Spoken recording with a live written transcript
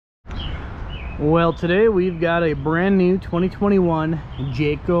Well, today we've got a brand new 2021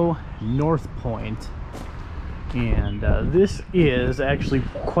 Jayco North Point, and this is actually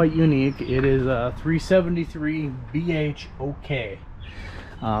quite unique. It is a 373 BHOK.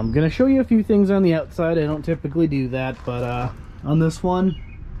 I'm gonna show you a few things on the outside. I don't typically do that, but on this one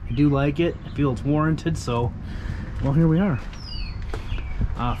I do like it. I feel it's warranted, so well, here we are.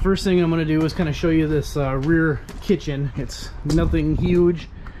 First thing I'm gonna do is kind of show you this rear kitchen. It's nothing huge,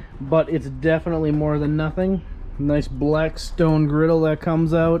 but it's definitely more than nothing. Nice black stone griddle that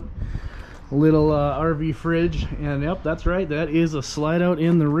comes out, little RV fridge, and yep, that's right, that is a slide out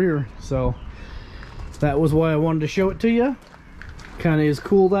in the rear. So that was why I wanted to show it to you. Kind of is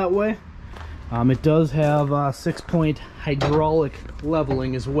cool that way. It does have 6-point hydraulic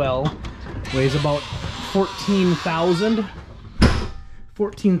leveling as well. Weighs about 14,000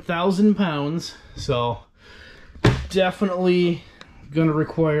 pounds, so definitely gonna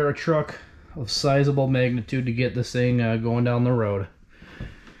require a truck of sizable magnitude to get this thing going down the road.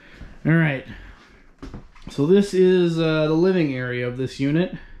 All right, so this is the living area of this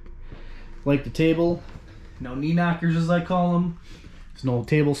unit. Like the table, no knee knockers as I call them. There's no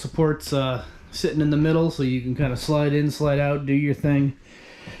table supports sitting in the middle, so you can kind of slide in, slide out, do your thing.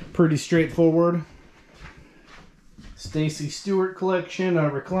 Pretty straightforward. Stacy Stewart collection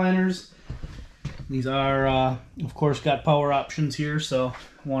of recliners. These are, of course, got power options here, so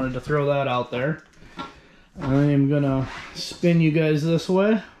wanted to throw that out there. I am gonna spin you guys this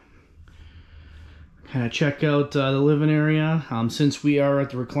way. Kind of check out the living area. Since we are at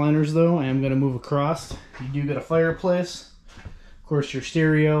the recliners, though, I am gonna move across. You do get a fireplace, of course, your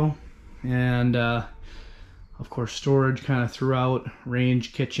stereo, and of course, storage kind of throughout,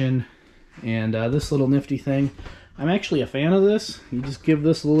 range, kitchen, and this little nifty thing. I'm actually a fan of this. You just give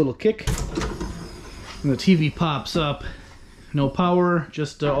this a little kick, and the TV pops up. No power,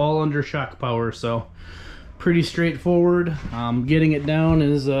 just all under shock power, so pretty straightforward. Getting it down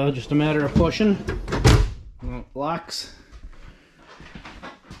is just a matter of pushing. Locks.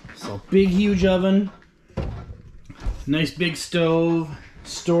 So big, huge oven. Nice big stove.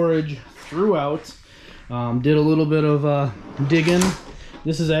 Storage throughout. Did a little bit of digging.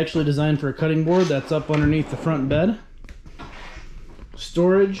 This is actually designed for a cutting board that's up underneath the front bed.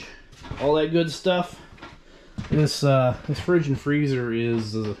 Storage, all that good stuff. This fridge and freezer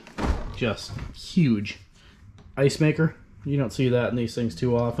is just huge. Ice maker, you don't see that in these things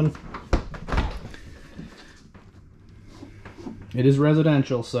too often. It is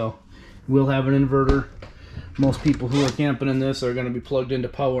residential, so we'll have an inverter. Most people who are camping in this are going to be plugged into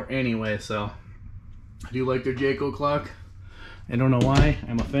power anyway, so I do like their Jayco clock. I don't know why,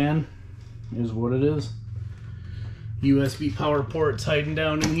 I'm a fan. It is what it is. USB power ports hiding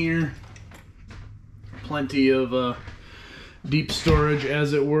down in here. Plenty of deep storage,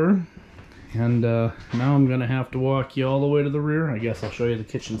 as it were. And now I'm gonna have to walk you all the way to the rear. I guess I'll show you the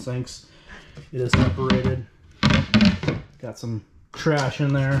kitchen sinks. It is separated. Got some trash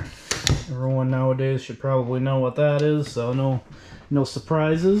in there. Everyone nowadays should probably know what that is, so no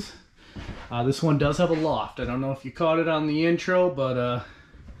surprises. This one does have a loft. I don't know if you caught it on the intro, but a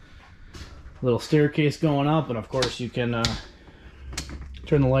little staircase going up, and of course you can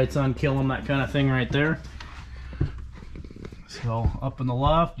turn the lights on, kill them, that kind of thing right there. So up in the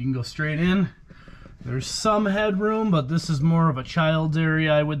loft, you can go straight in. There's some headroom, but this is more of a child's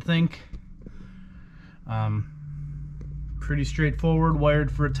area, I would think. Pretty straightforward,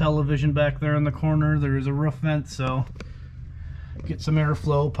 wired for a television back there in the corner. There is a roof vent, so get some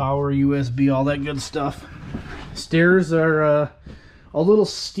airflow, power, USB, all that good stuff. Stairs are a little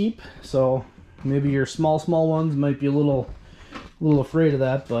steep, so maybe your small ones might be a little afraid of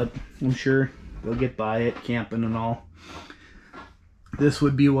that, but I'm sure they'll get by it, camping and all. This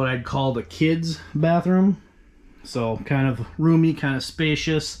would be what I'd call the kids' bathroom. So kind of roomy, kind of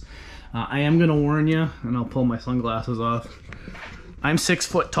spacious. I am gonna warn you, and I'll pull my sunglasses off. I'm 6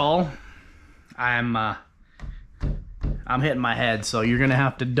 foot tall. I'm hitting my head, so you're gonna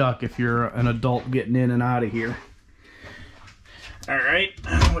have to duck if you're an adult getting in and out of here. All right,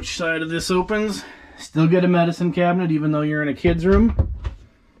 which side of this opens? Still get a medicine cabinet even though you're in a kid's room.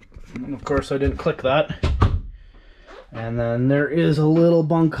 And of course I didn't click that. And then there is a little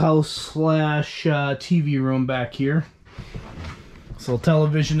bunkhouse slash TV room back here. So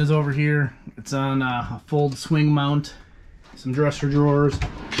television is over here. It's on a fold swing mount. Some dresser drawers.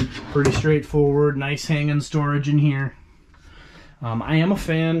 Pretty straightforward. Nice hanging storage in here. I am a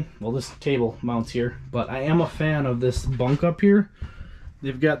fan, well, this table mounts here, but I am a fan of this bunk up here.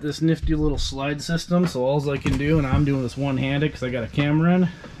 They've got this nifty little slide system, so all I can do, and I'm doing this one-handed because I got a camera in,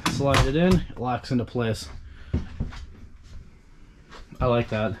 slide it in, it locks into place. I like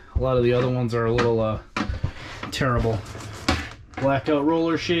that. A lot of the other ones are a little terrible. Blacked out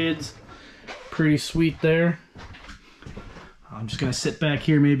roller shades, pretty sweet there. I'm just gonna sit back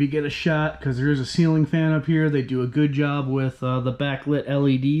here, maybe get a shot, because there is a ceiling fan up here. They do a good job with the backlit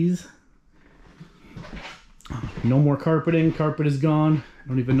LEDs. No more carpeting. Carpet is gone. I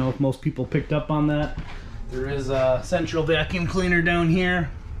don't even know if most people picked up on that. There is a central vacuum cleaner down here.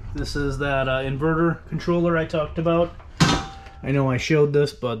 This is that inverter controller I talked about. I know I showed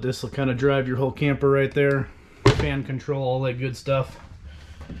this, but this will kind of drive your whole camper right there. Fan control, all that good stuff.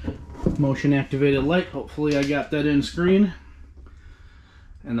 Motion activated light. Hopefully I got that in screen.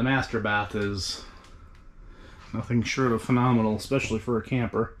 And the master bath is nothing short of phenomenal, especially for a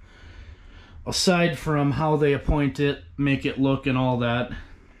camper. Aside from how they appoint it, make it look and all that,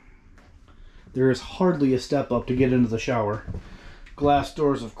 there is hardly a step up to get into the shower. Glass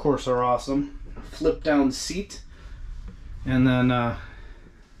doors, of course, are awesome. Flip down seat. And then, I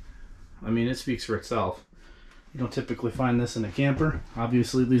mean, it speaks for itself. You don't typically find this in a camper.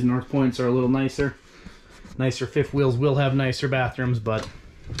 Obviously, these North Points are a little nicer. Nicer fifth wheels will have nicer bathrooms, but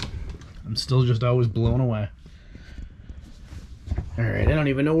I'm still just always blown away. Alright, I don't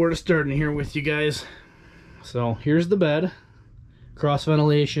even know where to start in here with you guys. So, here's the bed. Cross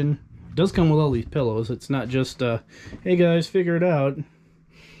ventilation. It does come with all these pillows. It's not just, hey guys, figure it out.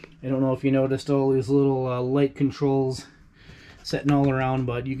 I don't know if you noticed all these little light controls setting all around,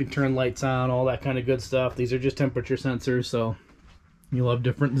 but you can turn lights on, all that kind of good stuff. These are just temperature sensors, so you'll have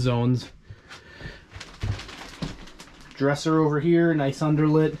different zones. Dresser over here, nice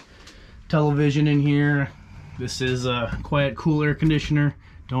underlit. Television in here. This is a quiet, cool air conditioner.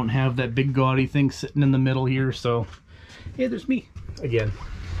 Don't have that big gaudy thing sitting in the middle here, so hey, there's me again.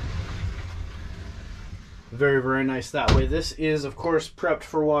 Very, very nice that way. This is, of course, prepped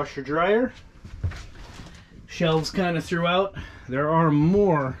for washer dryer. Shelves kind of throughout. There are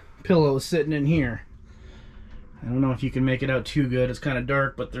more pillows sitting in here. I don't know if you can make it out too good. It's kind of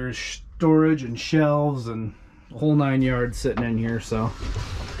dark, but there's storage and shelves and the whole 9 yards sitting in here. So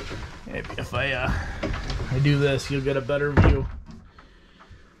maybe if I do this, you'll get a better view.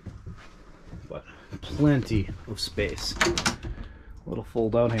 But plenty of space. Little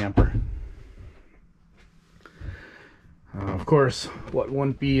fold-out hamper. Of course, what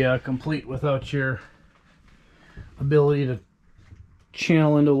wouldn't be complete without your ability to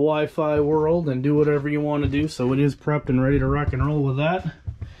channel into the Wi-Fi world and do whatever you want to do. So it is prepped and ready to rock and roll with that.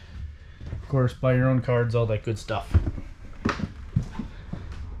 Of course, buy your own cards, all that good stuff.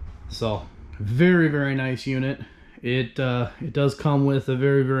 So very, very nice unit. It does come with a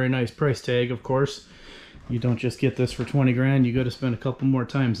very, very nice price tag, of course. You don't just get this for 20 grand, you got to spend a couple more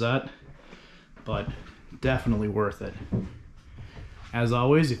times that. But definitely worth it. As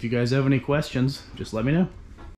always, if you guys have any questions, just let me know.